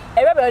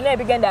 Ebyo byonna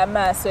ebigenda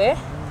amaaso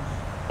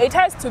it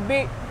has to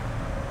be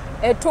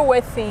a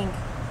two-way thing.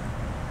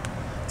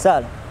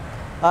 Sala.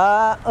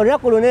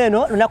 Olunaku luno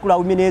eno lunaku lwa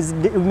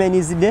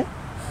Women's Day.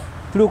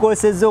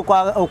 Tulukozesezza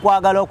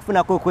okwagala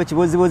okufunako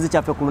kw'ekibozibozi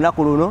kyaffe ku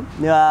lunaku luno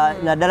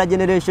naddala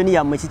generation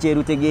yammwe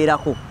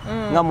kikyerutegeerako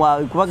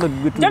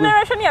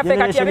generation yaffe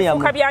kati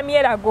yabifuuka bya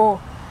myerago.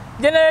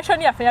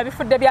 Generation yaffe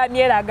yabifudde bya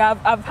myerago.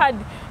 I've had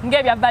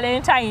ng'ebya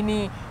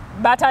Valentine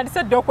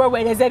batandise dde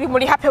okweweereza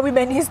ebimuli happy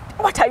women's day.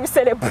 What are you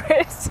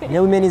celebrating? Ne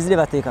Women's Day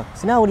bateekako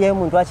sinaawulirayo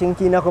muntu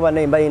akinkiinako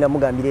bannaye mbalina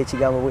mugambira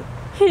ekigambo bwe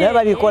naye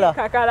babikola.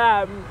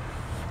 Kakalamu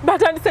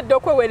batandise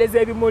okwewereza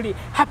ebimuli.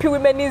 Happy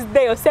Women's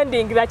Day, or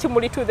sending that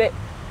chimuli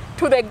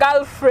to the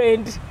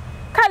girlfriend.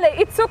 Kale,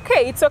 it's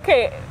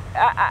okay.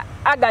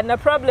 I got no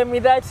problem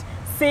with that.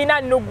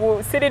 Sina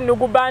nugu, siri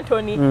nugu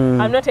bantoni.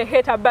 I'm not a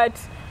hater, but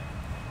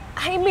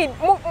I mean,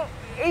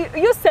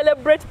 you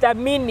celebrate the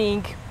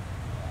meaning.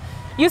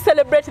 You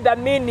celebrate the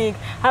meaning.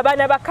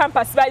 Abana ba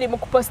campus bali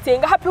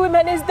mukuposting. Happy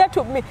Women's Day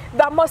to me.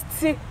 The most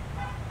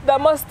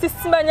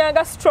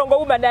simanyanga strong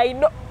woman I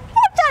know.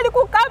 Chali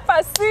ku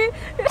campus.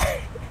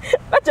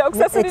 Bacha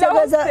okusasulira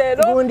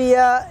hostelo. Gundi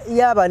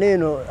ya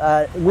baneno,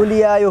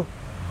 gundi yayo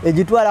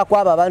ejitwala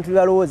kwaba abantu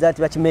balowooza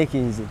ati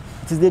bakimakinze.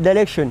 It is the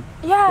direction.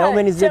 Yeah,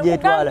 Women's Day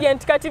jetwala.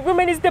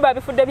 Women's Day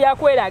babifude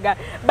byakweraga.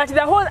 But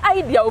the whole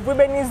idea of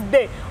Women's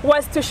Day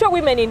was to show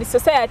women in the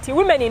society,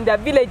 women in the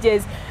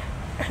villages.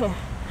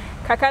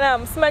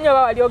 Kakalamu simanyo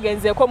bawali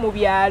ogenzeko mu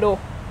byalo.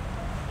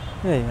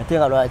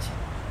 Atenga lwaki.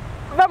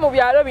 Va mu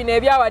byalo bino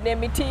ebyawa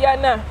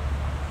n'emitiyana.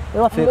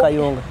 Ewafe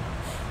kayunga.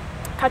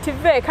 Kati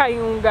ve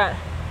kayunga.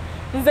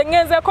 Nze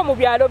ngenzeko mu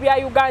byalo bya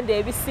Uganda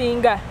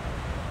ebisinga.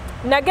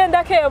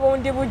 Nagendako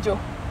ebundi bujo.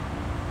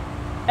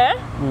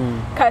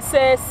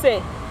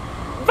 Kasese.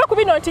 Va ku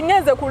bino nti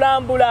ngenze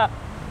kulambula.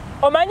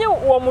 Omanyi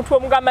omuntu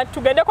omugamba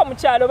tugendeko mu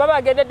kyalo baba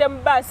agendedde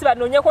mu baasi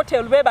banoonyeko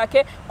hotel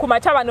bebake ku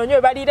makya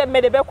banoonye baliire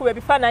emmere beekuba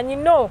ebifaananyi.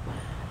 No.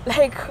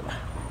 Like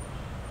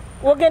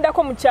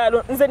wogendako mu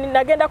kyalo nze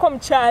nagendako mu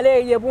kyalo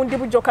eyo ebundi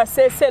bujo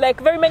Kasese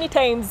like very many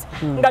times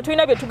nga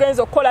tulina bye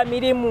tugenza okukola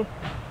mirimu.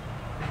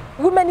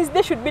 Women's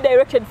Day should be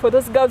directed for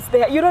those girls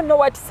there. You don't know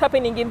what is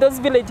happening in those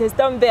villages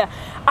down there.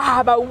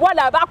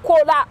 Bawala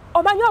bakola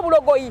omanyi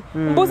obulogoyi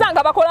mbuuza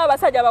nga bakola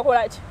abasajja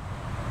bakola ki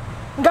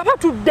nga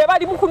batudde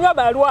bali mu kunywa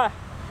balwa.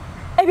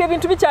 Ebyo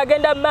ebintu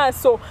bikyagenda mu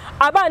maaso.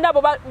 Abaana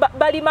abo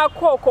balima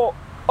koko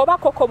oba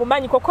koko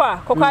bumanyi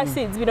cocoa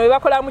seeds bino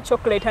bibakolamu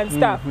chocolate and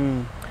stuff.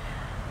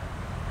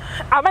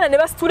 Abaana ne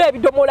basitula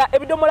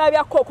ebidomola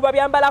bya koko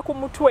babyambala ku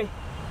mutwe.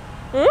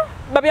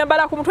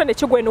 Babyambala ku mutwe ne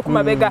kigweno ku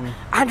mabega.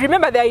 And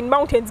remember they are in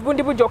mountains.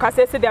 Bundi bujo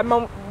Kasese they are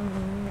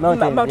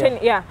mountain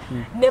yeah.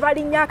 Ne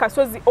balinya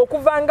akasozi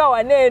okuvanga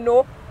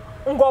waneeno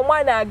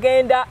ng'omwana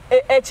agenda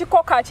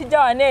ekikoka akijja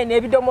waneeno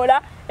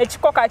ebidomola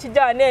ekikoka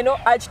akijja waneeno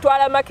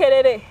akitwala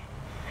Makerere.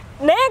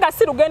 Naye nga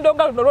si lugendo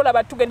nga luno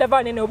lwolaba tugenda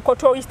vaanene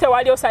obukoto oyiste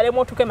wali osalemu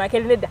otuke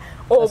Makerere dda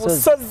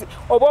obusozi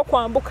oba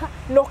okwambuka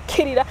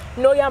n'okkirira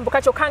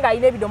n'oyambuka kyokka nga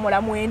alina ebidomola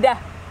 9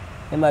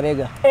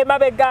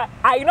 emabega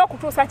alina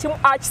okutuusa kimu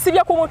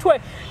akisibye ku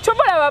mutwe.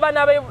 Kyobalaba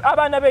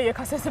abaana be ye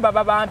Kasese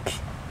baba bampi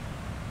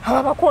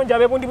ababakonja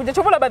bebundi buje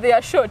kyobalaba they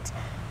are short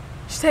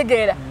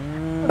kitegeera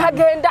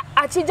bagenda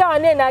akijja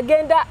waneeno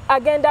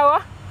agenda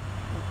wa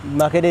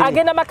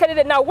agenda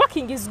Makerere. Now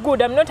working is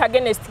good. I'm not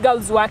against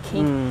girls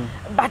working.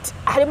 But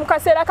ali mu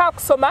kaseera ka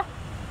kusoma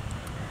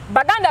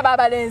baganda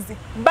babalenzi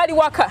bali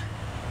waka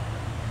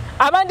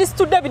abandi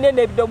studde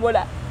binene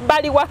ebidomola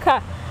bali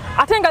waka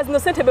ate nga zino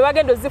sente be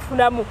bagenda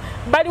zifunamu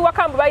bali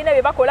waka mbu balina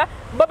bye bakola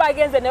bo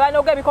bagenze ne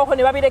banoga ebikoko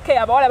ne babireke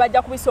abawala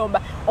bajja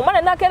kubisomba.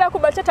 Omwana nakeera ku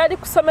bacha tali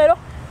ku somero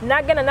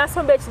nagenda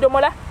nasomba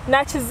ekidomola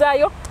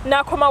nakizaayo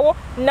nakomawo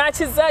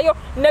nakizaayo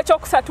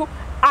n'ekyokusatu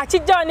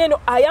akijja waneeno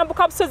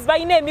ayambuka busozi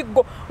balina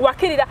emiggo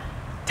wakirira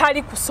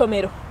tali ku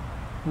somero.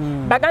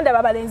 Baganda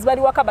babalenzi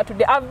bali waka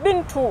batudde. I've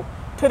been to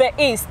the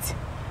east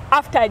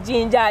after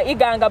Jinja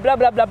Iganga blah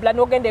blah blah blah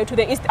nogende to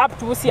the east up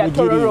to Busia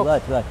Tororo.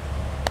 What?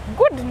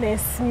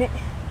 Goodness me.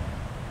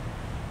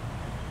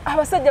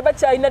 Abasajja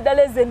bakyalina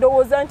ddala ezo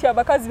endowooza nti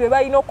abakazi be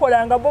balina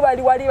okukolanga bo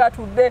bali wali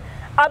batudde.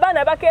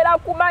 Abaana bakeera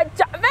ku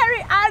makya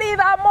very early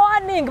the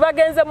morning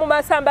bagenze mu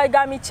masamba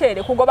ga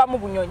miceere kugoba mu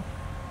bunyonyi.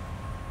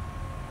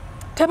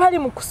 Tebali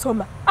mu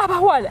kusoma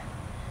abawala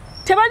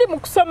tebali mu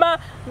kusoma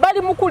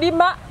bali mu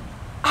kulima.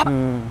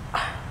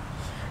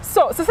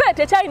 So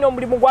society ekyalina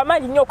omulimu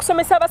gw'amaanyi nnyo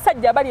okusomesa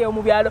abasajja abali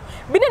mu byalo.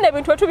 Binene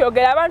ebintu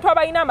etubyogera abantu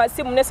abalina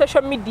amasimu ne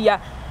social media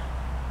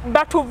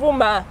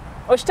batuvuma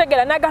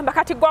okitegera nagamba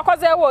kati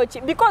gwakozeewo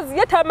ki because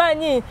ye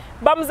tamanyi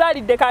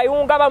bamuzaalidde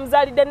Kayunga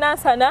bamuzaalidde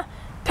Nansana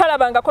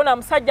talabangako na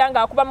musajja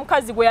nga akuba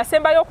mukazi gwe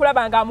yasembayo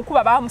okulaba nga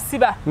amukuba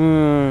bamusiba.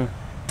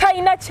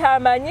 Talina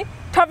kyamanyi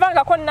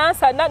tavangako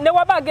Nansana ne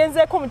waba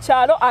agenzeeko mu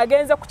kyalo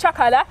agenze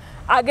kucakala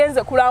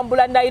agenze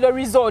kulambula Nailo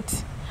Resort.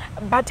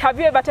 But have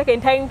you ever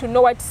taken time to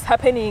know what's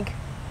happening?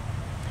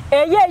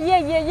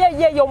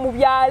 Yo mu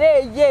byalo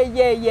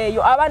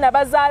yo abaana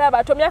bazaala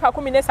bato myaka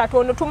 13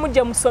 ono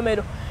tumujje mu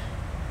ssomero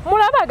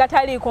mulaba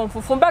agataliiko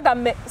nfufu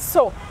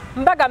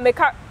mbaga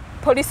meka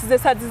poliisi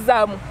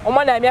zesazizaamu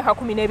omwana wa myaka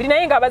 12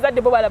 naye nga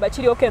abazadde bo balaba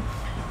kiryoke.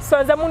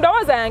 So nze mu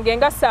ndowooza yange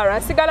nga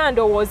Sarah sigala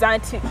ndowooza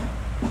nti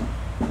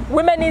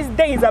Women's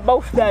Day is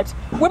about that.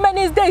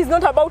 Women's Day is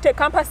not about a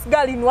campus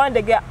girl in one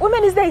day.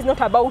 Women's Day is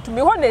not about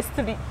me,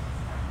 honestly.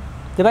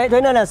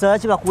 Toina nasaba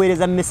ki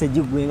bakuweereza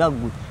message gwe nga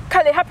gwe.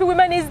 Kale happy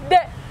Women's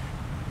Day.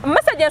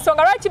 Message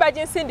ensonga lwaki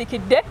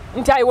baginsindikidde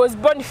nti I was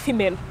born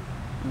female.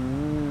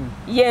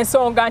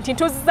 Yensonga nti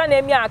ntuziza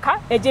n'emyaka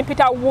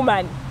egimpita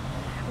woman.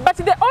 But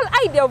the whole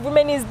idea of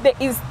Women's Day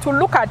is to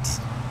look at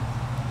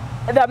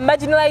the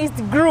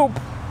marginalized group.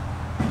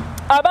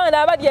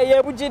 Abaana abali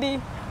ey'ebugiri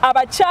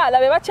abakyala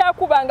be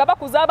bakyakubanga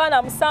bakuza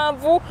abaana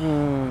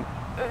 7.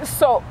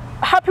 So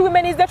Happy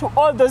Women's Day to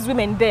all those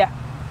women there.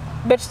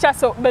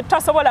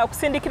 Betutasobola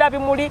okusindikira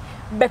bimuli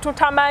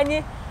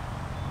betutamanyi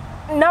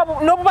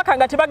n'obubaka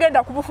nga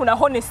tebagenda kubufuna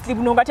honestly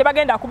buno nga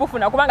tebagenda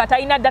kubufuna kubanga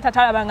talina data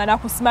talabanga na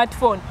ku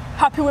smartphone.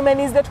 Happy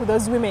Women's Day to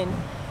those women.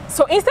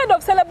 So instead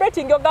of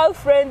celebrating your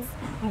girlfriends,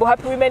 mbo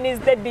Happy Women's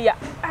Day dear.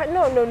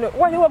 No.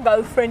 What your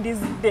girlfriend is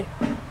day?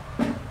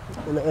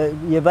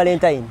 Your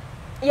Valentine.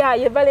 Yeah,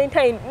 your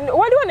Valentine.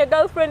 What do you want a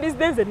girlfriend is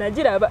day?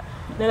 Nalaba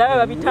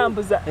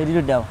babitambuza.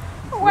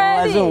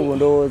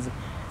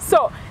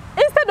 So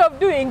instead of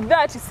doing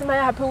that, it's my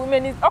Happy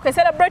Women's. Okay,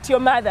 celebrate your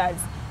mothers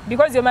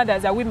because your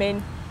mothers are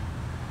women.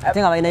 I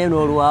think I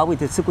know lwa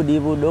with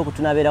sikudivu do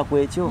kutunabera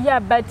kwekyo. Yeah,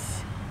 but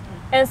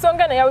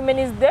ensonga na ya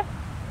Women's Day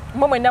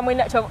momwe namwe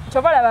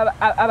chovala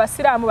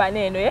abasiramu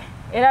baneno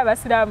era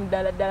abasiramu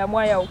dala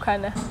mwaya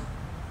ukana.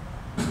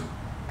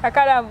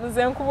 Kakalamu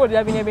nze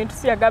nkubulira bino ebintu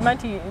siyagamba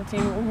nti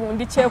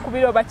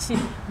ndikyekubira bachi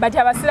but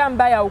abasiramu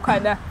baya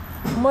ukana.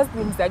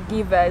 Muslims are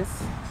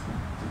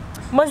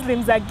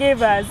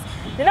givers.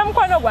 Nina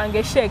mukwano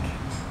gwange Sheikh.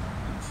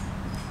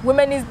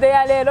 Women's Day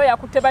lero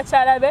yakutte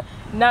bakyala be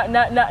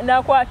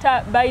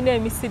nakwata bayina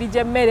emisiri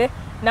gy'emmere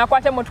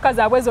nakwata emmotoka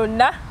zaabwe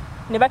zonna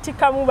ne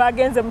batikamu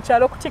bagenze mu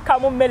kyalo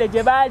okutikamu mmere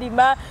gye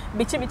baalima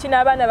biki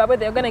n'abaana baabwe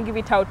they are gonna give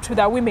it out to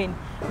the women.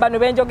 Bano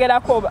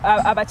benjogerako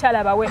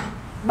abakyala bawe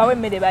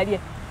emmere balye.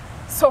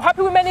 So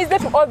Happy Women's Day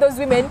to all those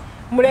women.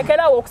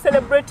 Mulekerawo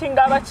okuselebrating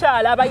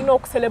abakyala abalina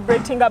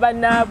okuselebrating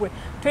bannaabwe.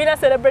 Tulina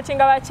celebrating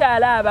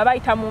abakyala abo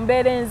bayita mu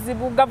mbeera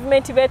enzibu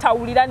gavumenti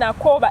beetawulira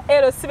nako ba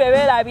LC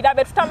bebeerabira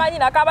betutamanyi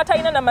nako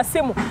abatalina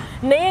n'amasimu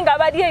naye nga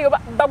bali eyo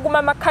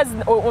baguma makazi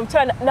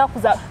omukyala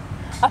nakuza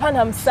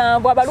abaana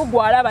 7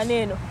 abalugwala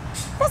baneeno.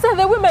 Those are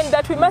the women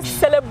that we must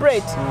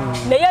celebrate.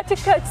 Naye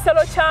atikka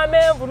ekisalo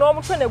ky'amenvu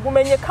n'omutwe ne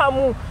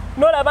gumenyekamu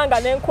n'olaba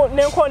nga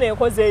n'enkono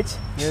ekoze eki.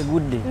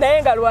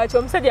 Naye nga lwaki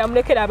omusajja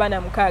yamulekera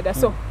abaana 6.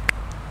 So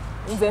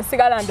nze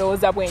nsigala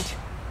ndowooza bwentyo.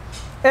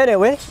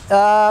 Anyway,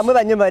 mwe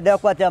banyuma dda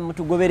kwata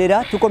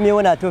mutugoberera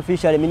tukomyewo na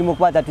official emirimu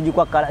kwata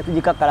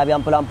tugikakkala bya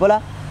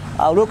mpola.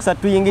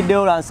 Olwokusatu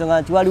tuyingiddeyo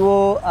lwansonga nti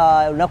waliwo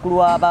olunaku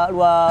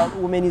lwa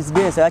Women's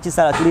Day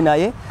yakisala tuli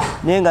naye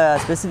naye nga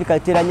specifically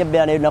teranye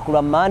bbeera naye olunaku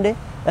lwa Monday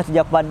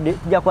tujja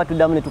kuba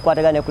tuddamu ne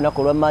tukwatagana ku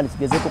lunaku lwa Monday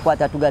tugeze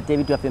kukwata tugatta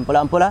ebintu byaffe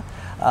mpola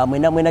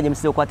mwena gye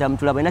musire okukwata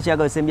mutula bwena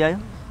kyagala osembyayo.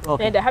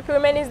 And Happy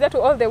Women's Day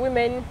to all the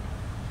women.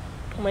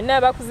 Mwenna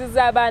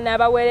abakuziza abaana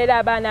abaweerera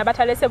abaana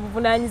abatalese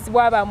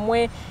buvunaanyizibwa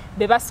bammwe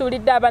be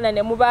basuulidde abaana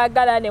ne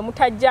mubaagala ne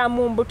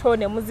mutajjaamu mbuto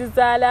ne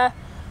muzizaala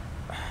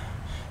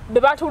be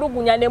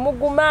batulugunya ne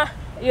muguma.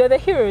 You're the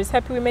heroes.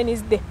 Happy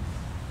Women's Day.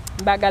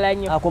 Mbagala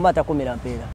nnyo. Akomata komera mpeera.